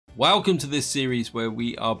Welcome to this series where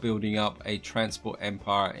we are building up a transport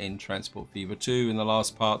empire in Transport Fever 2. In the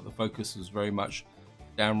last part, the focus was very much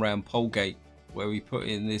down around Polegate, where we put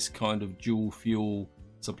in this kind of dual fuel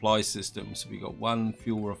supply system. So we got one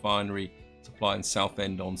fuel refinery supplying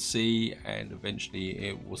Southend-on-Sea, and eventually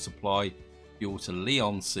it will supply fuel to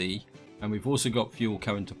Leigh-on-Sea. And we've also got fuel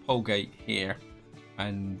coming to Polegate here.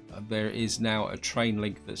 And there is now a train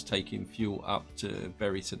link that's taking fuel up to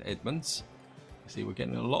Bury St Edmunds. See, we're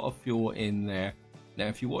getting a lot of fuel in there. Now,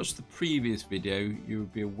 if you watched the previous video, you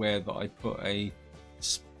would be aware that I put a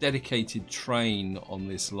dedicated train on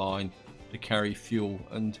this line to carry fuel,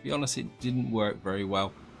 and to be honest, it didn't work very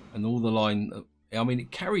well. And all the line, I mean,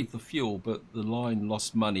 it carried the fuel, but the line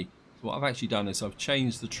lost money. So what I've actually done is I've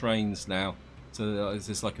changed the trains now, so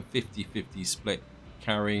there's like a 50-50 split,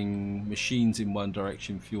 carrying machines in one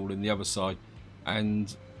direction, fuel in the other side,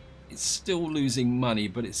 and it's still losing money,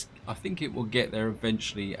 but I think it will get there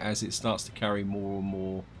eventually as it starts to carry more and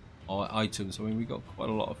more items. I mean, we got quite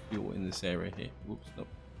a lot of fuel in this area here. Whoops, no.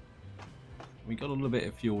 We got a little bit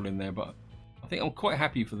of fuel in there, but I think I'm quite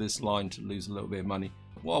happy for this line to lose a little bit of money.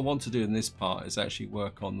 What I want to do in this part is actually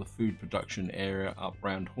work on the food production area up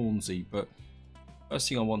around Hornsey. But first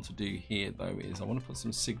thing I want to do here though is I want to put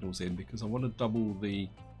some signals in, because I want to double the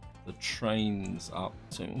trains up.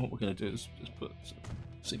 So what we're going to do is just put some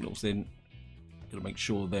signals in. Gotta make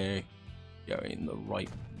sure they're going the right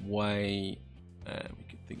way. We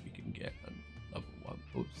can think we can get another one.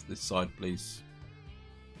 Oops, this side please.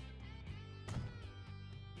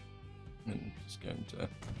 And just going to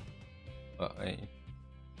put I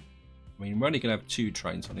mean, we're only gonna have 2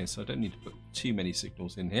 trains on here, so I don't need to put too many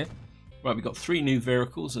signals in here. Right, we've got 3 new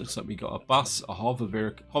vehicles. Looks like we got a bus, a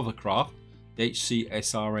hovercraft, the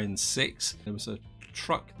HCSRN6. There was a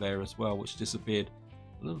truck there as well, which disappeared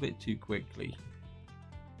a little bit too quickly.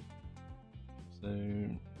 So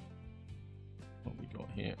what we got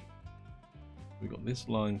here, we got this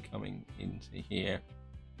line coming into here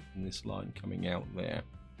and this line coming out there.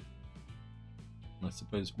 And I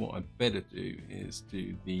suppose what I better do is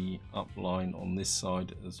do the up line on this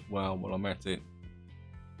side as well while I'm at it.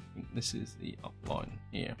 I think this is the up line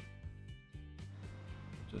here.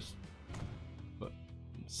 Just put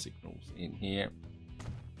some signals in here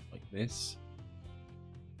like this.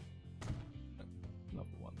 Another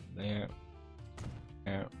one there.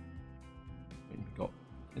 We've got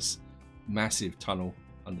this massive tunnel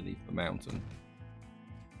underneath the mountain.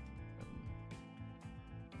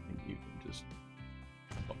 I think you can just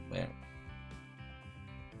stop there.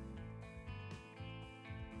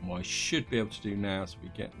 And what I should be able to do now is we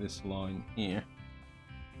get this line here,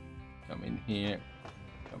 come in here,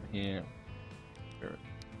 come here,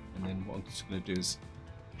 and then what I'm just going to do is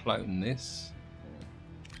clone this,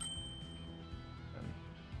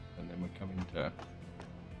 and then we're coming to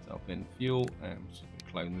Southend fuel, and I'm just going to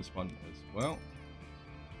clone this one as well.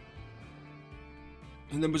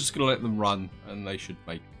 And then we're just going to let them run, and they should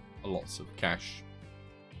make lots of cash.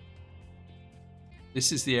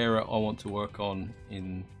 This is the area I want to work on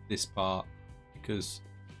in this part, because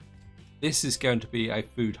this is going to be a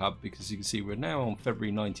food hub, because you can see we're now on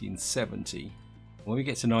February 1970. When we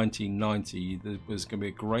get to 1990, there's going to be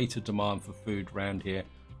a greater demand for food around here.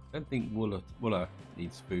 I don't think Wooler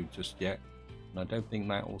needs food just yet. And I don't think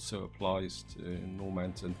that also applies to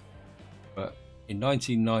Normanton. But in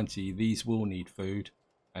 1990, these will need food,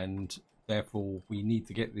 and therefore we need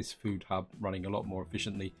to get this food hub running a lot more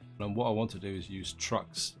efficiently. And what I want to do is use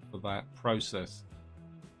trucks for that process.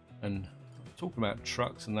 And talking about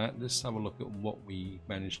trucks and that, let's have a look at what we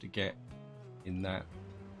managed to get in that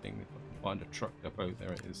thing. If I can find a truck depot,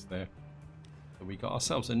 there it is there. So we got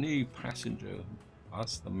ourselves a new passenger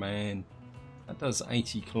bus, the Man. That does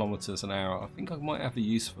 80 kilometers an hour. I think I might have a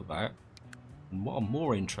use for that. And what I'm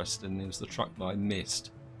more interested in is the truck that I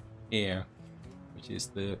missed here, which is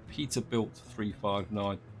the Peterbilt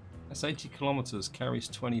 359. That's 80 kilometers, carries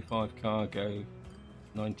 25 cargo,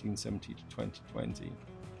 1970 to 2020.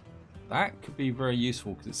 That could be very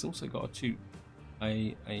useful, because it's also got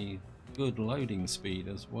a good loading speed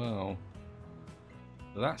as well.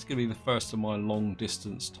 So that's going to be the first of my long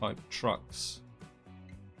distance type trucks,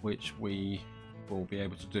 which we will be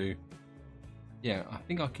able to do. Yeah, I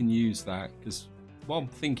think I can use that, because what I'm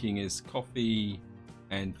thinking is coffee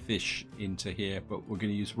and fish into here, but we're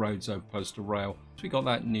going to use roads as opposed to rail. So we got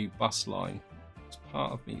that new bus line. As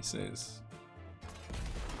part of me says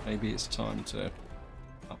maybe it's time to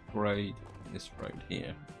upgrade this road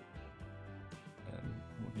here. And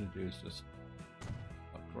what we're going to do is just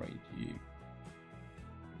upgrade you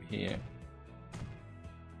over here.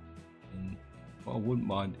 And what I wouldn't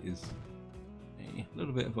mind is a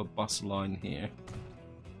little bit of a bus line here.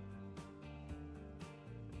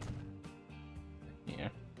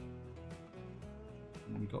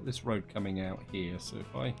 we've got this road coming out here, so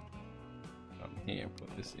if I come here,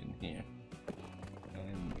 put this in here,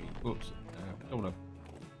 and we, whoops, don't want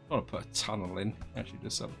to put a tunnel in. Actually,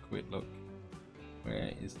 just have a quick look.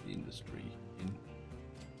 Where is the industry in?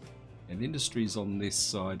 And the industry's on this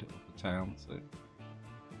side of the town, so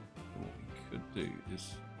what we could do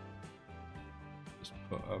is just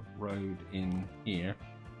put a road in here.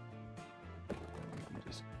 We can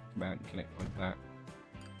just come out and connect like that.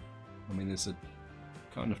 I mean, there's a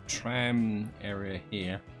kind of tram area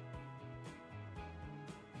here.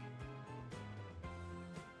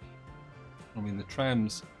 I mean, the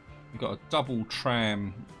trams, we've got a double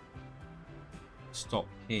tram stop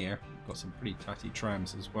here. We've got some pretty tatty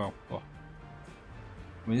trams as well. Oh.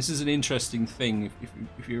 I mean, this is an interesting thing.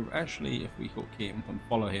 If you actually, if we hook him and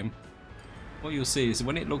follow him, what you'll see is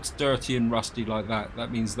when it looks dirty and rusty like that,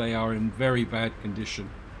 that means they are in very bad condition,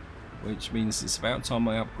 which means it's about time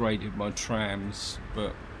I upgraded my trams.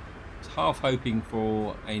 But I was half hoping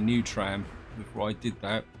for a new tram before I did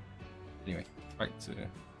that. Anyway, back to,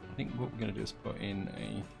 I think what we're going to do is put in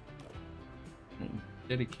a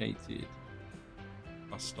dedicated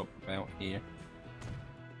bus stop about here,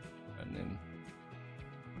 and then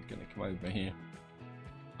we're going to come over here.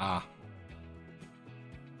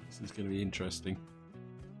 This is going to be interesting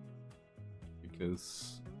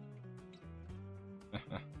because I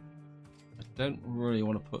don't really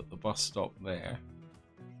want to put the bus stop there.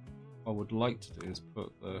 What I would like to do is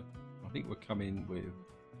put the, I think we're coming with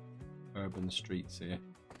urban streets here.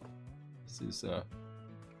 This is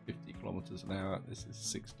 50 kilometers an hour, this is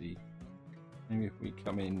 60. Maybe if we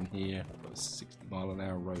come in here, put a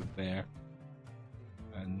 60-mile-an-hour road there,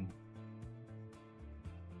 and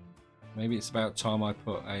maybe it's about time I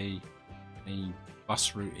put a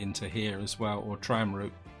bus route into here as well, or tram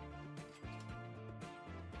route.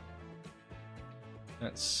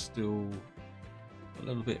 That's still a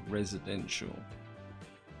little bit residential.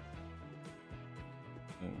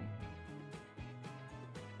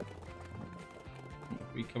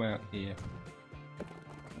 If we come out here,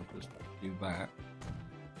 we'll just do that.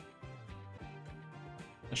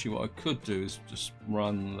 Actually, what I could do is just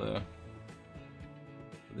run the.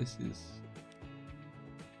 This is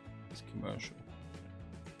commercial.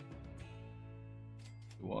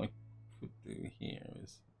 So what I could do here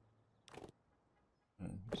is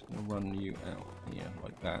I'm just going to run you out here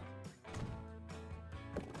like that.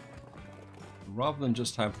 Rather than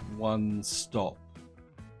just have one stop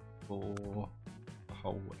for the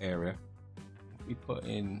whole area, if we put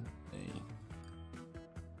in a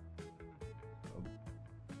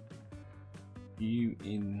view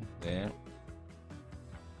in there,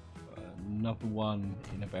 another one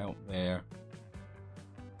in about there,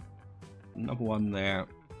 another one there,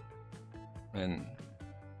 and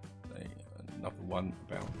another one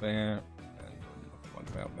about there, and another one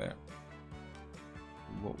about there.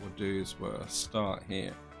 And what we'll do is we'll start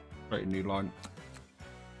here, create a new line.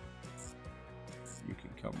 You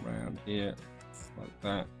can come round here like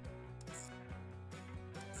that.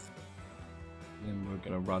 Then we're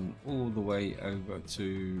going to run all the way over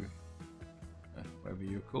to wherever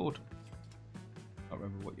you're called. I can't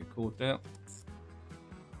remember what you're called now.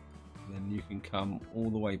 And then you can come all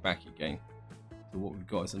the way back again. So what we've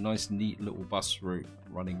got is a nice neat little bus route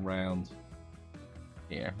running round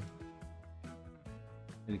here.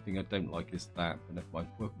 Anything I don't like is that, but never mind.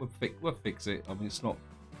 We'll fix it. I mean, it's not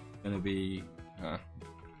going to be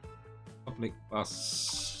public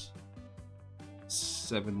bus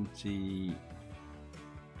 70,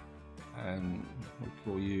 and we'll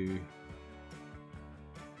call you.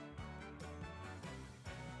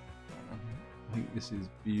 I think this is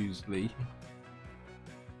Bewsley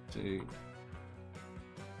to.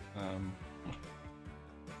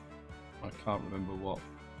 I can't remember what.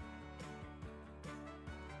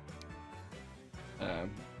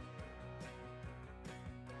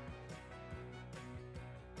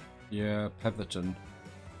 Yeah, Petherton.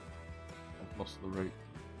 I've lost the route.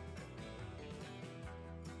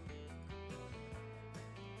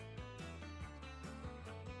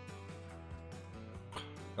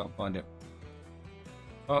 Can't find it.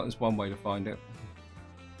 Oh, there's one way to find it.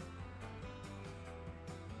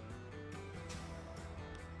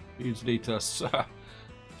 Usually to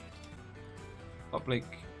public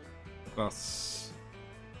bus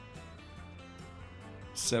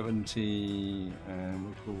 70,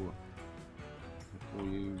 and we'll call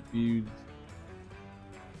you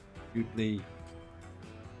Bewsley.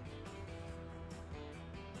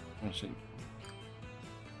 Actually,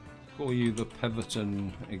 call you the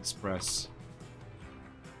Petherton Express.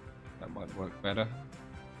 That might work better.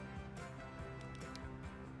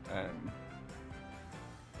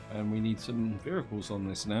 and we need some vehicles on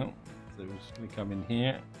this now. So we're just going to come in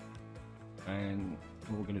here, and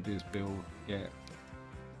what we're going to do is get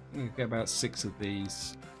about 6 of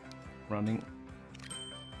these running,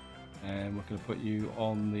 and we're going to put you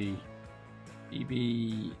on the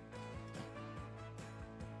EB70,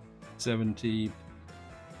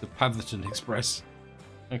 the Patherton Express.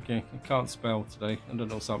 Okay, I can't spell today. I don't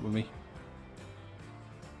know what's up with me.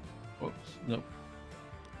 Oops, nope.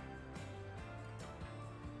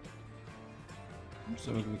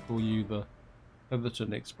 So we're going to call you the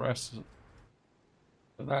Patherton Express.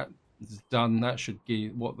 So that is done. That should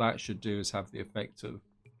give, what that should do is have the effect of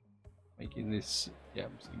making this, yeah,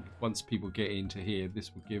 so once people get into here,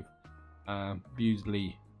 this will give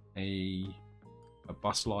Bewdley a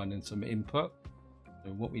bus line and some input.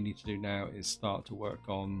 So what we need to do now is start to work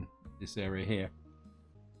on this area here.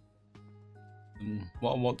 And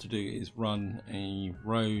what I want to do is run a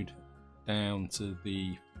road down to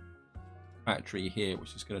the factory here,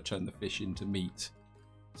 which is going to turn the fish into meat.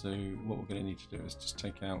 So what we're going to need to do is just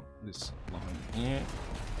take out this line here,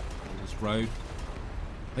 or this road.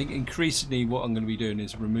 I think increasingly what I'm going to be doing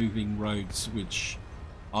is removing roads which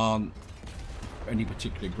aren't any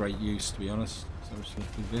particular great use, to be honest. So I'm just going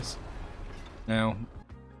to do this. Now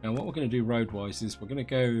what we're going to do road-wise is we're going to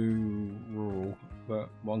go rural, but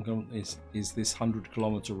what I'm going to is this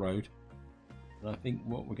 100-kilometer road. And I think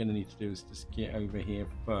what we're going to need to do is just get over here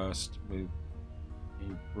first with a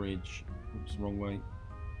bridge. Oops, wrong way.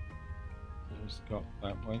 Just got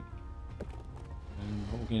that way. And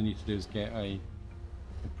what we're going to need to do is get a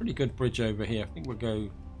pretty good bridge over here. I think we'll go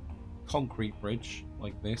concrete bridge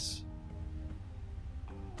like this.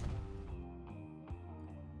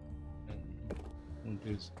 And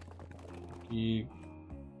we'll just you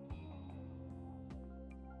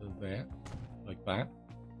there, like that.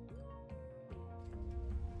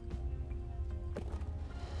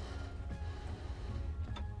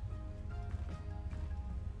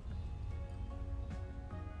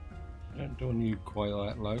 Don't want you quite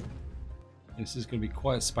that low. This is going to be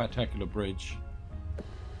quite a spectacular bridge.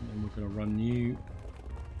 And then we're going to run you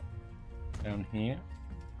down here.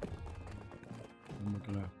 And we're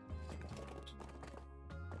going to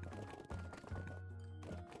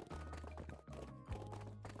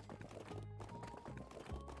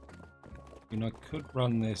I could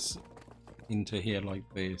run this into here like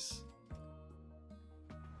this.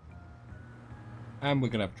 And we're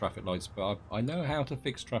going to have traffic lights, but I know how to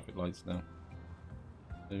fix traffic lights now.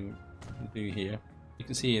 So what we do here, you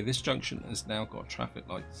can see here this junction has now got traffic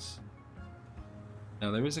lights.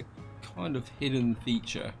 Now there is a kind of hidden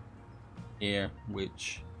feature here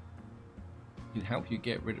which can help you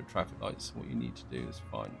get rid of traffic lights. What you need to do is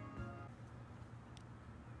find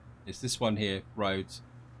it's this one here, roads.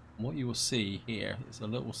 And what you will see here is a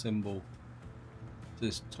little symbol that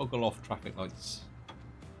says toggle off traffic lights.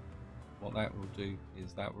 What that will do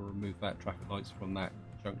is that will remove that traffic lights from that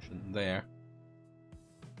junction there.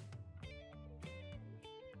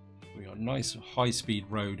 We got a nice high-speed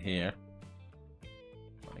road here,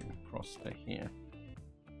 running across to here.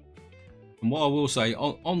 And what I will say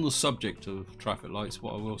on the subject of traffic lights,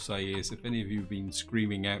 what I will say is, if any of you have been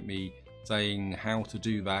screaming at me saying how to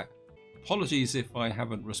do that, apologies if I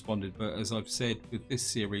haven't responded. But as I've said with this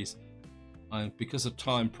series, because of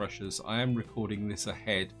time pressures, I am recording this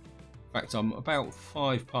ahead. In fact, I'm about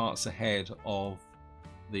 5 parts ahead of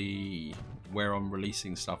where I'm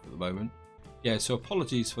releasing stuff at the moment. Yeah, so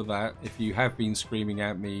apologies for that if you have been screaming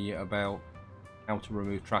at me about how to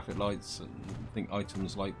remove traffic lights and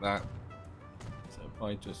items like that. So if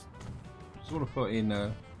I just sort of put in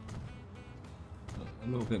a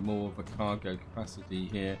little bit more of a cargo capacity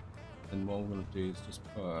here, then what I'm going to do is just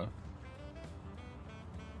put a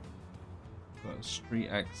street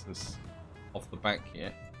access off the back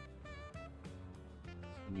here.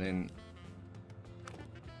 And then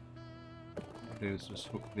what I'll do is just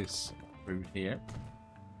hook this through here.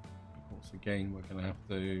 Of course, again, we're going to have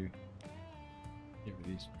to get rid of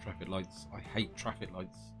these traffic lights. I hate traffic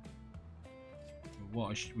lights. But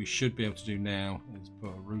what we should be able to do now is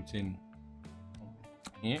put a route in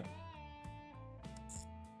here.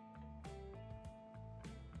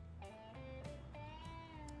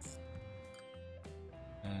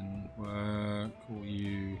 And we'll call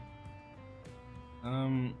you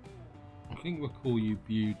I think we'll call you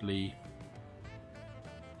Bewdley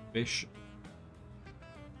Fish.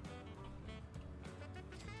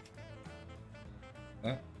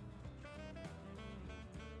 That.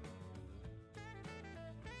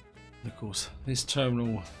 And of course, this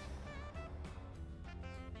terminal.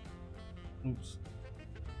 Oops.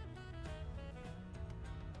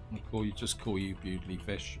 Just call you Bewdley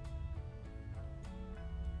Fish.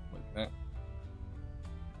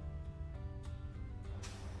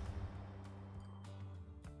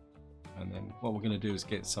 what we're going to do is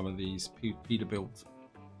get some of these Peterbilt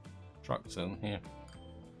trucks in here.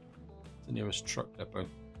 It's the nearest truck depot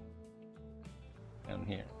down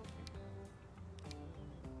here.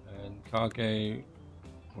 And cargo, I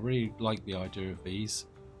really like the idea of these,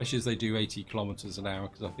 especially as they do 80 kilometers an hour,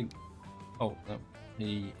 because I think, oh, no,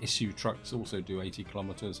 the issue trucks also do 80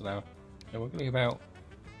 kilometers an hour. So we're going to get about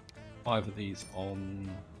 5 of these on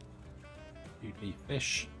UD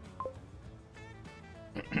fish.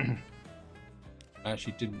 I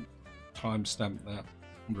actually didn't timestamp that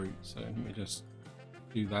route, so let me just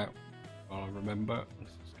do that while I remember.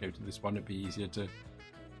 Let's just go to this one, it'd be easier to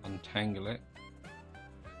untangle it.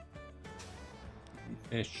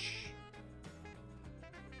 Fish.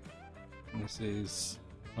 And this is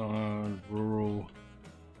rural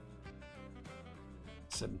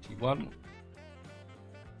 71.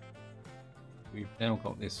 We've now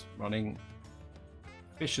got this running.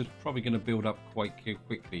 Fish is probably going to build up quite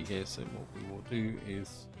quickly here, so what we will do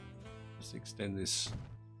is just extend this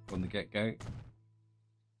from the get-go.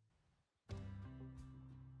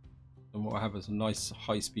 And what I have is a nice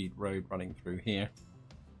high-speed road running through here.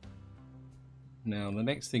 Now the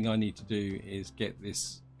next thing I need to do is get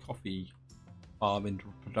this coffee farm into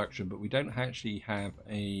production, but we don't actually have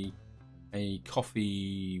a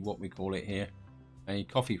coffee, what we call it here, a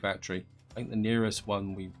coffee factory. I think the nearest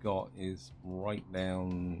one we've got is right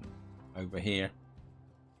down over here,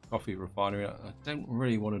 coffee refinery. I don't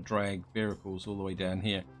really want to drag vehicles all the way down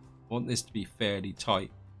here. I want this to be fairly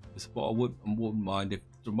tight. This is what I wouldn't mind if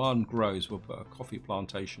demand grows. We'll put a coffee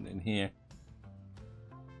plantation in here.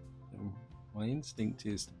 And my instinct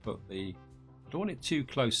is to put I don't want it too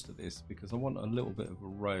close to this because I want a little bit of a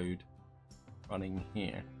road running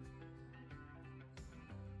here.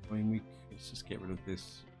 I mean, let's just get rid of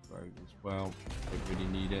this road as well. Don't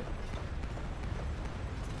really need it.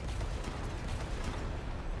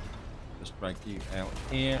 Just drag you out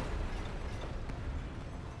here.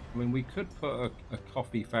 I mean, we could put a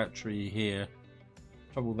coffee factory here.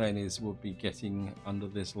 Trouble then is we'll be getting under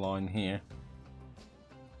this line here.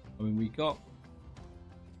 I mean, we've got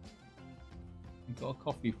a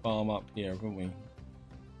coffee farm up here, haven't we?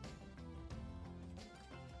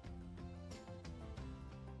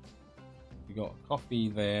 We got coffee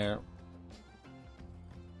there,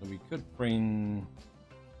 so we could bring.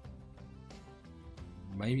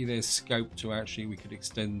 Maybe there's scope to actually we could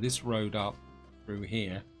extend this road up through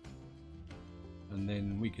here, and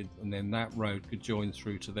then that road could join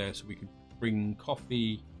through to there, so we could bring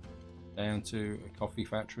coffee down to a coffee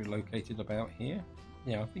factory located about here.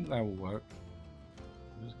 Yeah, I think that will work.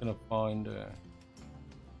 I'm just going to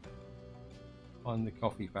find the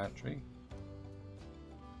coffee factory.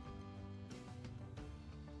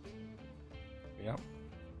 Yeah,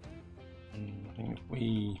 and I think if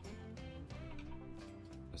we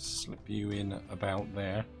slip you in about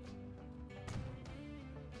there.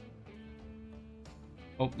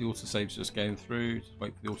 Oh, the autosave's just going through. Just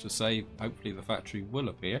wait for the autosave. Hopefully the factory will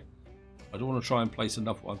appear. I don't want to try and place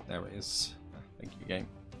another one. There it is. Thank you, game.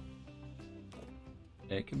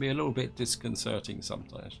 Yeah, it can be a little bit disconcerting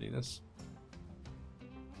sometimes, actually, this.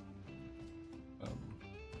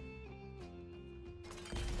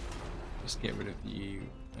 Just get rid of you.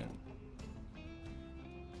 And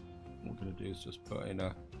what we're going to do is just put in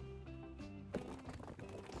a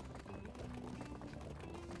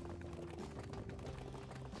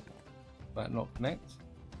that not connect.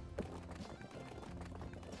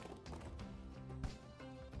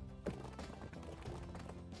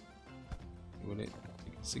 Will it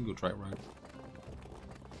take a single track road?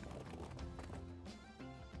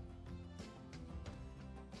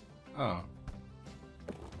 Ah.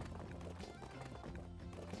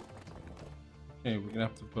 Okay, we're gonna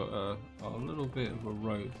have to put a little bit of a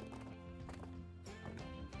road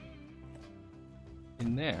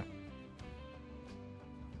in there.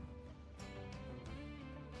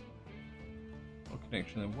 What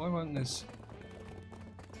connection then? Why won't this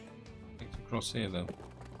connect across here then?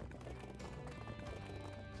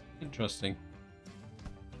 Interesting.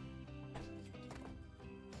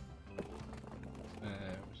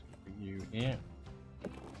 Just bring you here.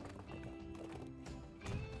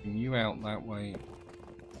 Bring you out that way.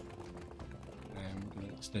 And I'm going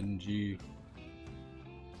to extend you.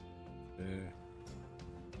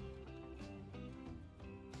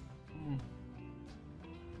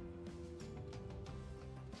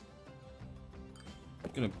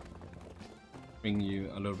 I'm going to bring you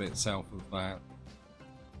a little bit south of that.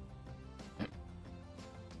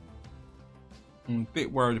 I'm a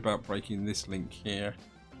bit worried about breaking this link here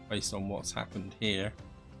based on what's happened here.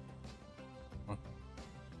 I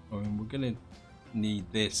mean, we're going to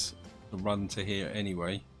need this to run to here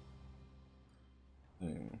anyway.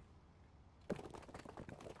 And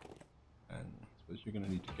I suppose you're going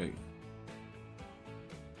to need to go.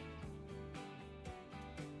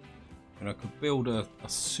 And I could build a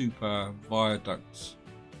super viaduct.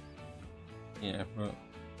 Yeah, but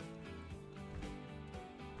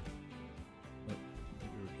we'll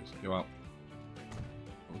just go up.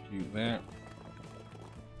 Put you there.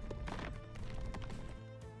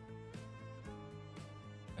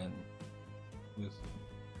 And this.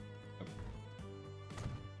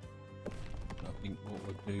 I think what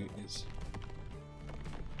we'll do is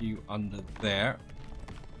you under there.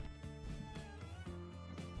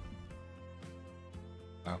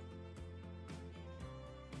 Wow.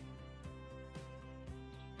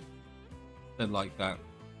 Then like that.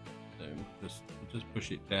 So we'll just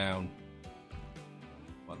push it down.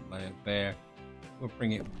 One layer there. We'll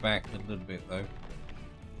bring it back a little bit though.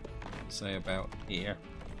 Say about here.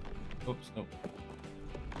 Oops, nope.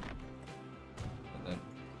 And then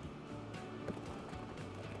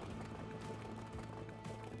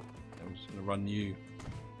I'm just going to run you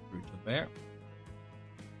through to there.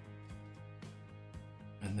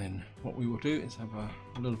 And then what we will do is have a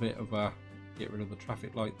little bit of a get rid of the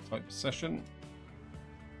traffic light type session.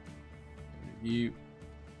 Get rid of you.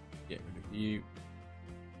 Get rid of you.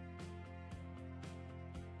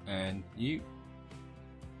 And you.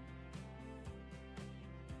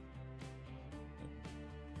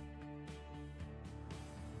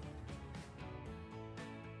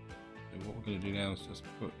 What we're going to do now is just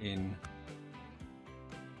put in,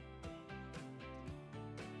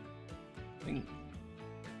 I think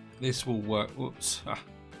this will work. Whoops,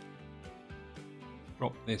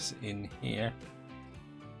 drop this in here.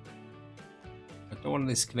 I don't want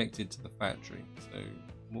this connected to the factory, so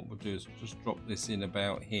what we'll do is we'll just drop this in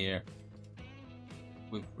about here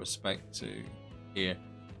with respect to here,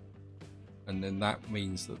 and then that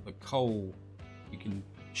means that the coal, we can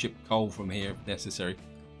ship coal from here if necessary.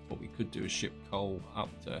 What we could do is ship coal up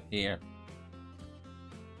to here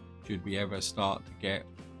should we ever start to get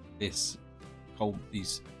this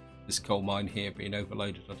coal mine here being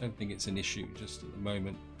overloaded. I don't think it's an issue just at the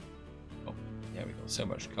moment. Oh, yeah, we've got so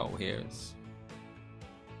much coal here. It's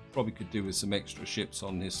probably could do with some extra ships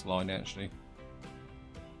on this line actually.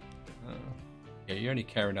 Yeah, you're only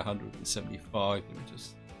carrying 175. Let me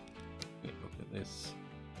just look at this.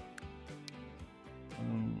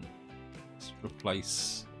 Let's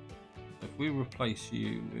replace. If we replace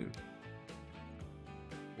you with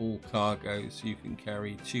all cargoes, you can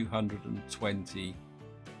carry 220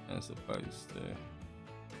 as opposed to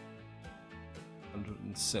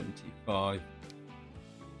 175,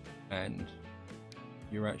 and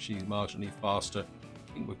you're actually marginally faster.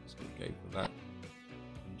 I think we're just going to go for that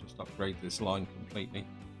and just upgrade this line completely.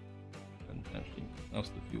 And actually, that's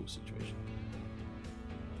the fuel situation.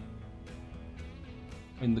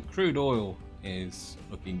 I mean, the crude oil is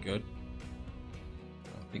looking good.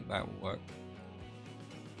 I think that will work.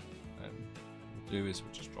 And what we'll do is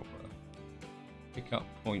we'll just drop a pickup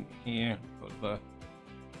point here. Put the,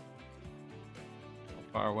 how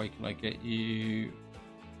far away can I get you?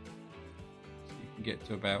 So you can get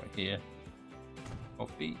to about here.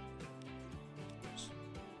 Coffee.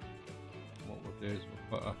 What we'll do is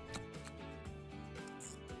we'll put a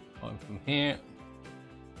line from here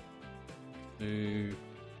to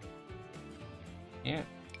here.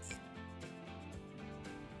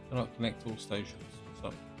 Cannot connect all stations.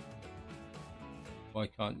 So why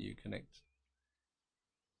can't you connect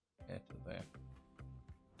there to there?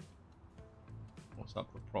 What's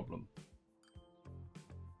up the problem?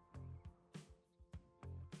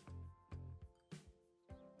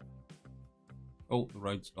 Oh, the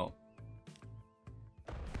road's stopped.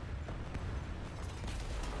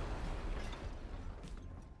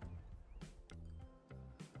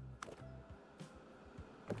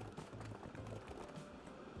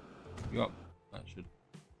 You up? That should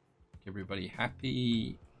make everybody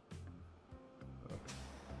happy.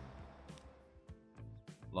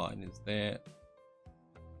 Line is there.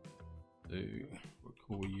 So we'll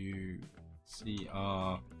call you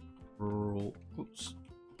CR Rural. Oops.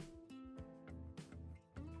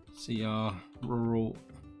 CR Rural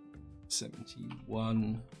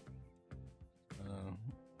 71.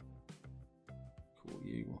 Call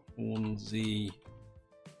you Hornsey.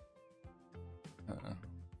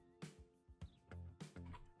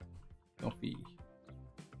 Coffee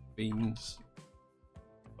beans.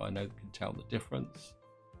 I know can tell the difference.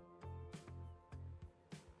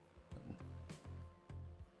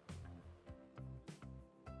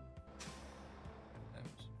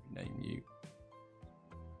 Name you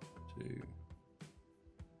to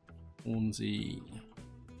Hornsey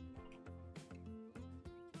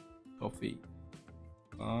Coffee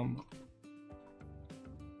farm.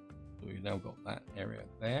 So we've now got that area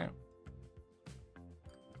there.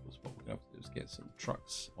 Of course, what we're going to have to do is get some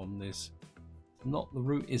trucks on this. The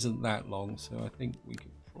route isn't that long, so I think we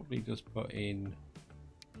could probably just put in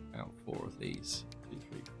about 4 of these. 2,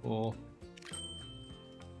 3, 4.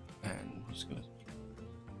 And I'm just going to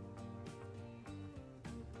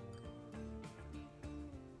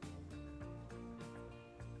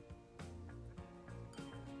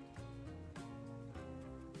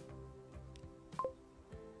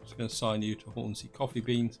assign you to Hornsey coffee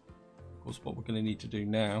beans. Of course, what we're going to need to do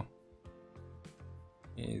now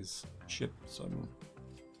is ship some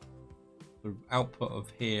the output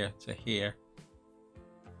of here to here,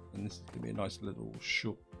 and this is going to be a nice little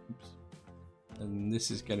short. Oops. And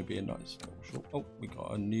this is going to be a nice little short. Oh, we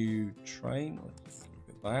got a new train. Let's look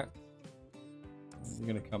at that. And we're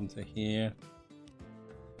going to come to here,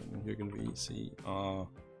 and you're going to be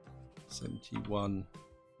CR71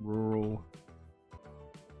 rural.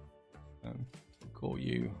 We'll call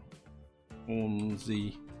you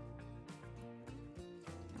Hornsey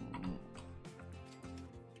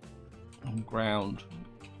ground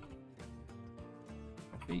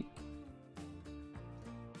coffee.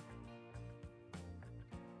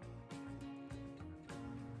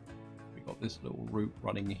 We got this little route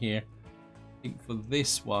running here. I think for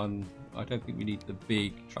this one, I don't think we need the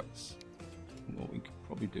big trucks. What we could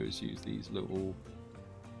probably do is use these little.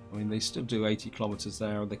 I mean, they still do 80 kilometers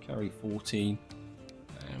an hour. They carry 14,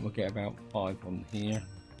 and we'll get about 5 on here.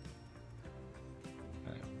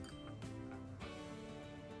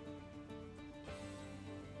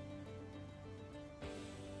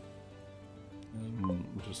 We'll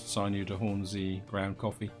just assign you to Hornsey ground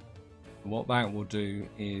coffee. And what that will do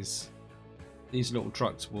is these little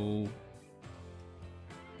trucks will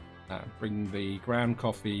bring the ground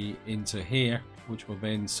coffee into here, which will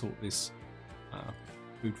then sort this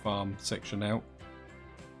food farm section out.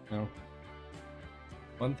 Now,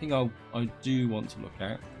 one thing I do want to look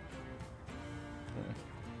at,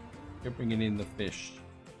 you're bringing in the fish.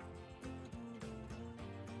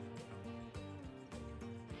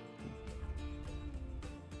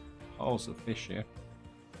 Piles of fish here.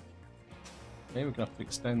 Okay, we're going to have to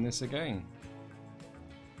extend this again.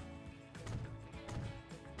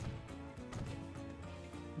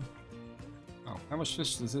 Oh, how much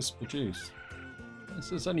fish does this produce?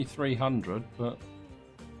 This is only 300, but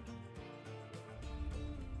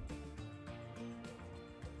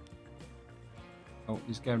oh,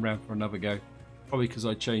 he's going round for another go. Probably because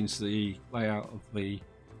I changed the layout of the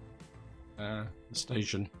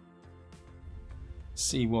station.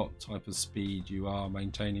 See what type of speed you are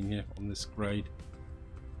maintaining here on this grade.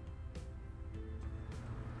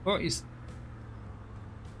 Well, he's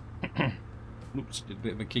oops, did a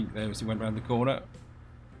bit of a kink there as he went around the corner.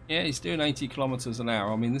 Yeah, he's doing 80 kilometers an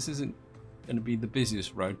hour. I mean, this isn't going to be the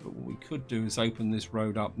busiest road, but what we could do is open this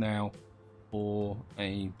road up now for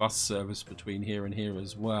a bus service between here and here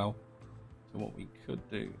as well. So what we could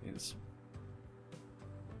do is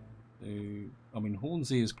I mean,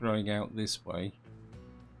 Hornsey is growing out this way.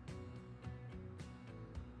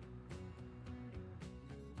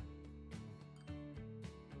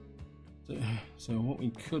 So what we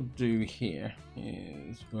could do here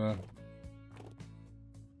is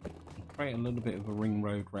create a little bit of a ring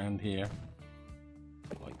road round here,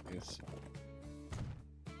 like this,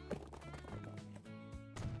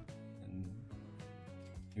 and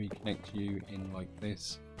we connect you in like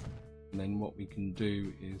this, and then what we can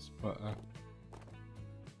do is put a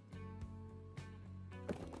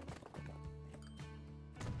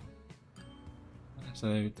so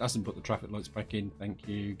it doesn't put the traffic lights back in. Thank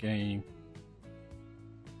you, game.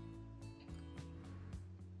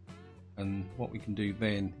 And what we can do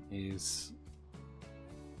then is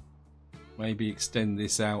maybe extend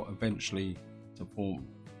this out eventually to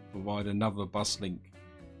provide another bus link,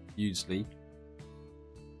 usually.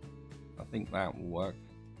 I think that will work.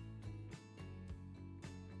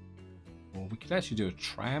 Or we could actually do a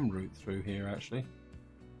tram route through here actually,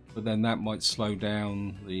 but then that might slow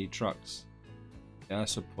down the trucks. Yeah,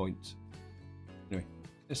 that's a point. Anyway,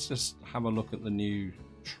 let's just have a look at the new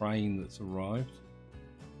train that's arrived.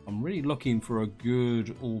 I'm really looking for a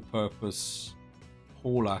good all-purpose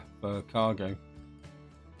hauler for cargo.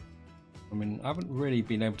 I mean, I haven't really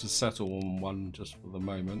been able to settle on one just for the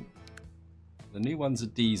moment. The new one's a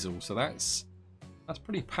diesel, so that's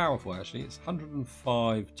pretty powerful actually. It's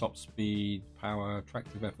 105 top speed, power,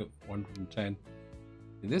 tractive effort 110.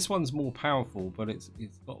 This one's more powerful, but it's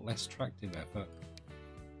got less tractive effort.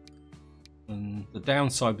 And the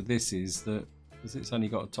downside with this is that because it's only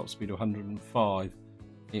got a top speed of 105,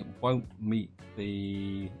 it won't meet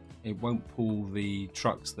the it won't pull the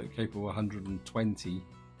trucks that are capable of 120,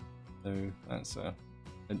 so that's a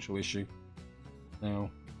potential issue.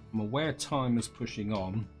 Now, I'm aware time is pushing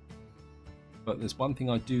on, but there's one thing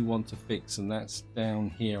I do want to fix, and that's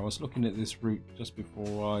down here. I was looking at this route just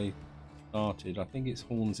before I started. I think it's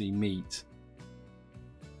Hornsey Meat.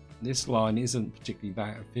 This line isn't particularly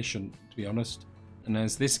that efficient, to be honest, and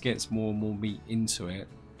as this gets more and more meat into it,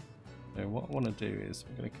 so what I want to do is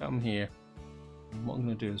I'm going to come here, and what I'm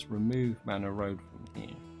going to do is remove Manor Road from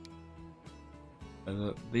here, so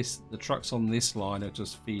that the trucks on this line are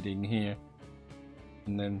just feeding here.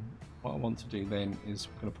 And then what I want to do then is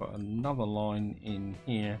we're going to put another line in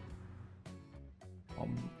here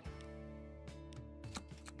from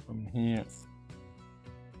here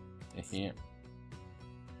to here.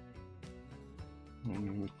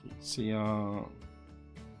 And we can see our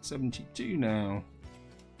 72 now.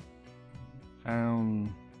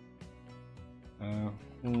 Pound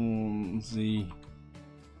Hornsey,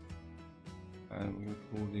 and we'll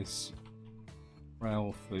call this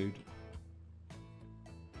rail food.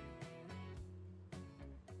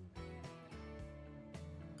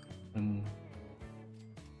 And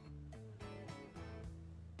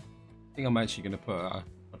I think I'm actually going to put a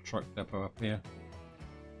truck depot up here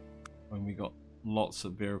when we got lots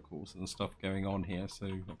of vehicles and stuff going on here, so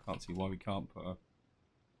I can't see why we can't put a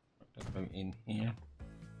truck depot in here.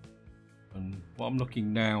 And what I'm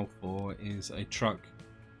looking now for is a truck.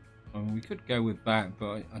 I mean, we could go with that,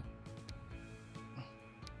 but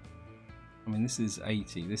I mean, this is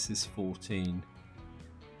 80, this is 14.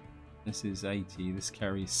 This is 80, this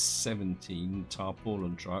carries 17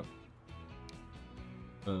 tarpaulin truck,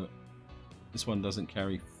 but this one doesn't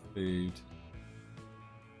carry food.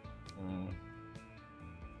 I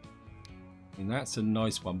mean, that's a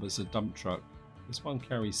nice one, but it's a dump truck. This one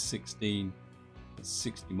carries 16, it's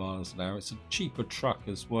 60 miles an hour. It's a cheaper truck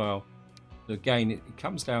as well. So again, it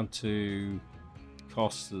comes down to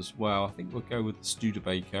costs as well. I think we'll go with the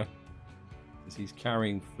Studebaker because he's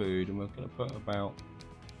carrying food, and we're going to put about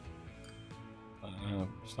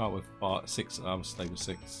start with 6. I'll stay with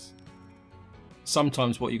 6.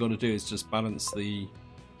 Sometimes what you got to do is just balance the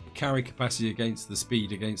carry capacity against the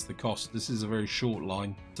speed, against the cost. This is a very short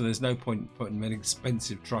line, so there's no point putting an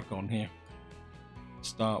expensive truck on here to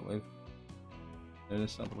start with. So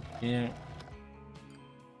let's have a look here.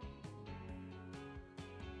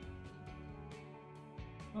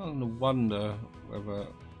 I wonder whether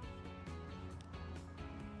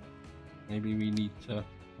maybe we need to,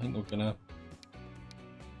 I think we're gonna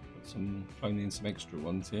clone in some extra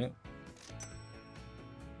ones here.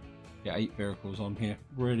 Get 8 vehicles on here,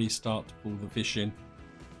 really start to pull the fish in.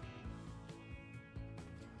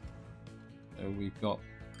 So we've got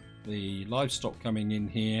the livestock coming in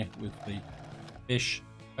here with the fish.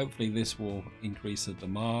 Hopefully this will increase the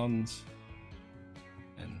demand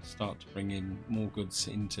and start to bring in more goods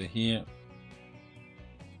into here.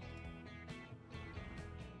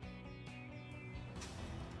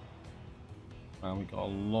 Wow, we've got a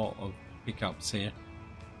lot of pickups here.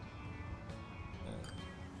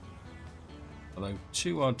 Although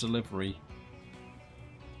to our delivery,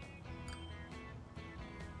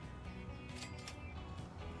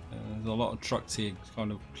 there's a lot of trucks here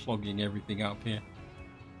kind of clogging everything up here.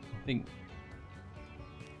 I think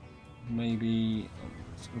maybe I'm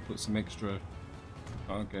just going to put some extra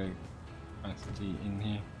cargo capacity in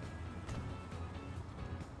here.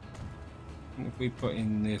 I think if we put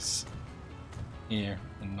in this here,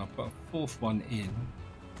 and I'll put a 4th one in.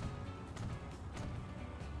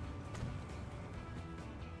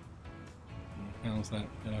 How's that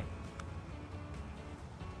go?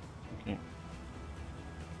 Okay.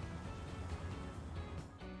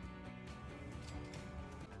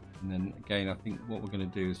 And then again, I think what we're going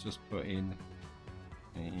to do is just put in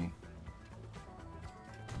a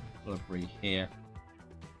delivery here.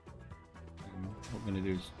 And what we're going to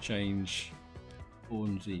do is change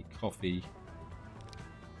Hornsey Coffee.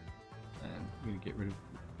 And we're going to get rid of,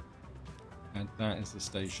 add that as the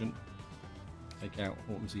station. Take out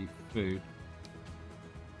Hornsey Food.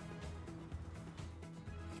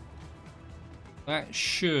 That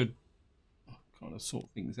should kind of sort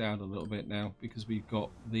things out a little bit now, because we've got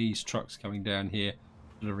these trucks coming down here,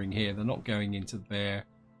 delivering here. They're not going into there.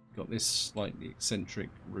 We've got this slightly eccentric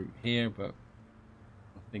route here, but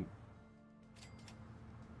I think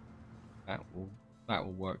that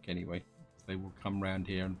will work anyway. They will come round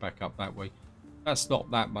here and back up that way. That's not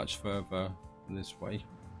that much further than this way.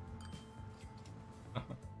 I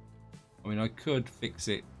mean, I could fix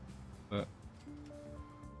it, but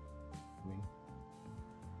I mean,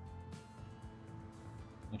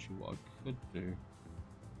 actually what I could do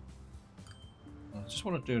I just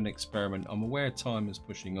want to do an experiment. I'm aware time is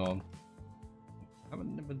pushing on. I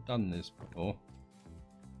haven't never done this before.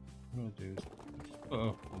 What I'm going to do is just put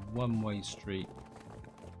a one-way street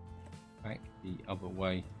back the other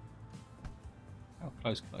way. How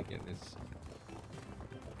close can I get this?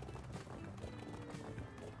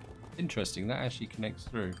 Interesting, that actually connects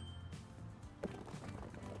through.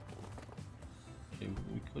 Actually,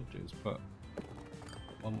 what we could do is put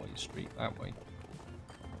one-way street that way.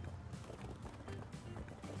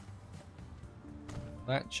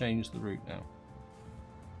 That changed the route now.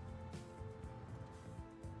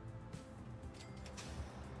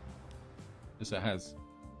 Yes, it has.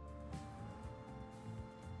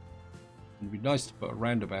 It'd be nice to put a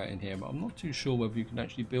roundabout in here, but I'm not too sure whether you can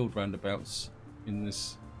actually build roundabouts in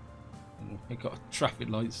this. We've got traffic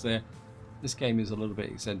lights there. This game is a little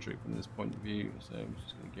bit eccentric from this point of view, so I'm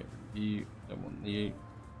just going to get rid of you. Don't want you.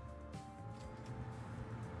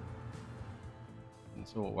 And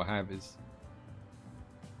so what we'll have is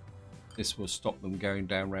this will stop them going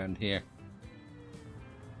down around here.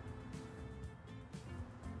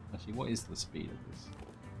 Actually, what is the speed of this?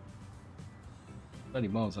 30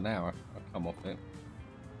 miles an hour. I'll come off it.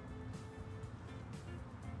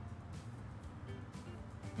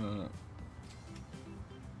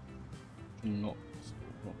 Not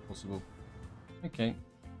possible. Okay.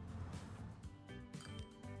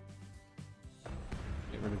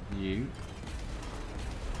 Get rid of you.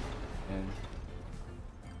 And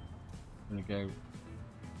I'm gonna go.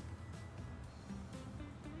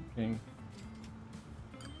 Okay.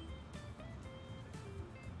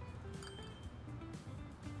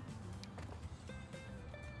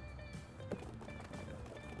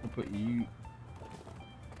 I'll put you.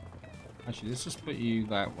 Actually, let's just put you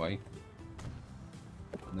that way.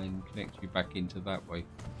 And then connect you back into that way.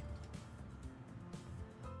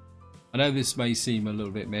 I know this may seem a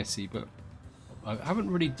little bit messy, but I haven't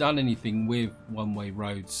really done anything with one-way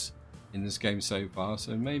roads in this game so far,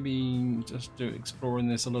 so maybe just exploring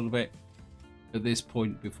this a little bit at this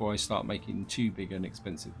point before I start making too big and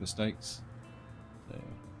expensive mistakes. So,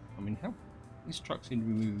 I mean, these trucks seem to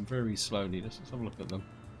be moving very slowly. Let's just have a look at them.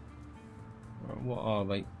 Right, what are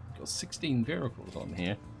they? Got 16 vehicles on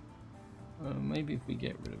here. Maybe if we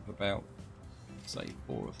get rid of about, say,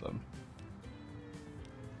 4 of them.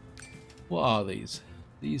 What are these?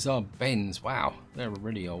 These are Benz. Wow, they're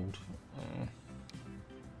really old. I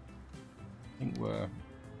think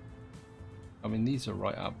I mean, these are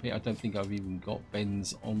right up here. I don't think I've even got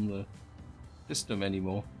Benz on the system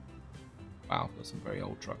anymore. Wow, got some very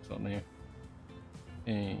old trucks on here.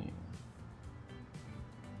 And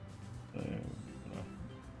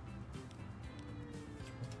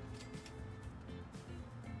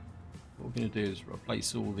what we're going to do is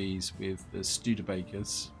replace all these with the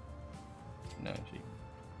Studebakers. No, actually,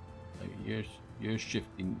 you're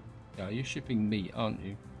shifting. Yeah, you're shipping meat, aren't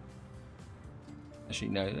you? Actually,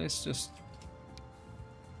 no. Let's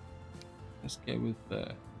go with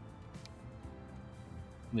the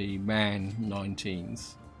MAN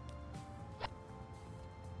 19s.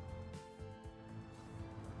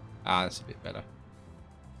 Ah, that's a bit better.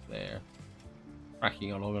 There,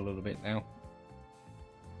 cracking along a little bit now.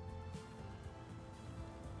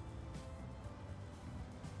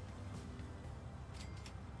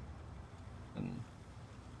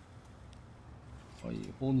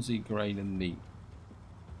 Hornsey, grain and meat.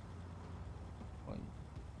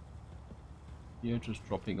 You're just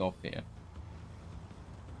dropping off here.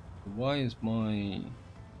 Why is my...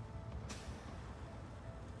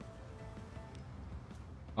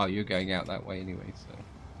 Oh, you're going out that way anyway, so...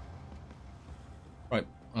 Right,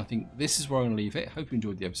 I think this is where I'm going to leave it. Hope you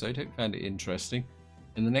enjoyed the episode. Hope you found it interesting.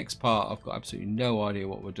 In the next part, I've got absolutely no idea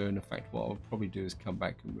what we're doing. In fact, what I'll probably do is come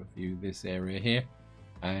back and review this area here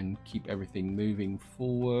and keep everything moving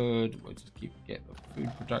forward. We'll just get the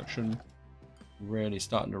food production really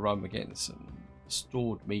starting to run. We're getting some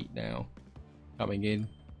stored meat now coming in.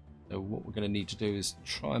 So what we're going to need to do is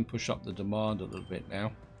try and push up the demand a little bit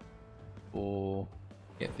now or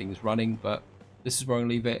get things running. But this is where I'm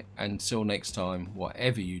going to leave it. Until next time,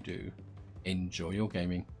 whatever you do, enjoy your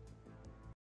gaming.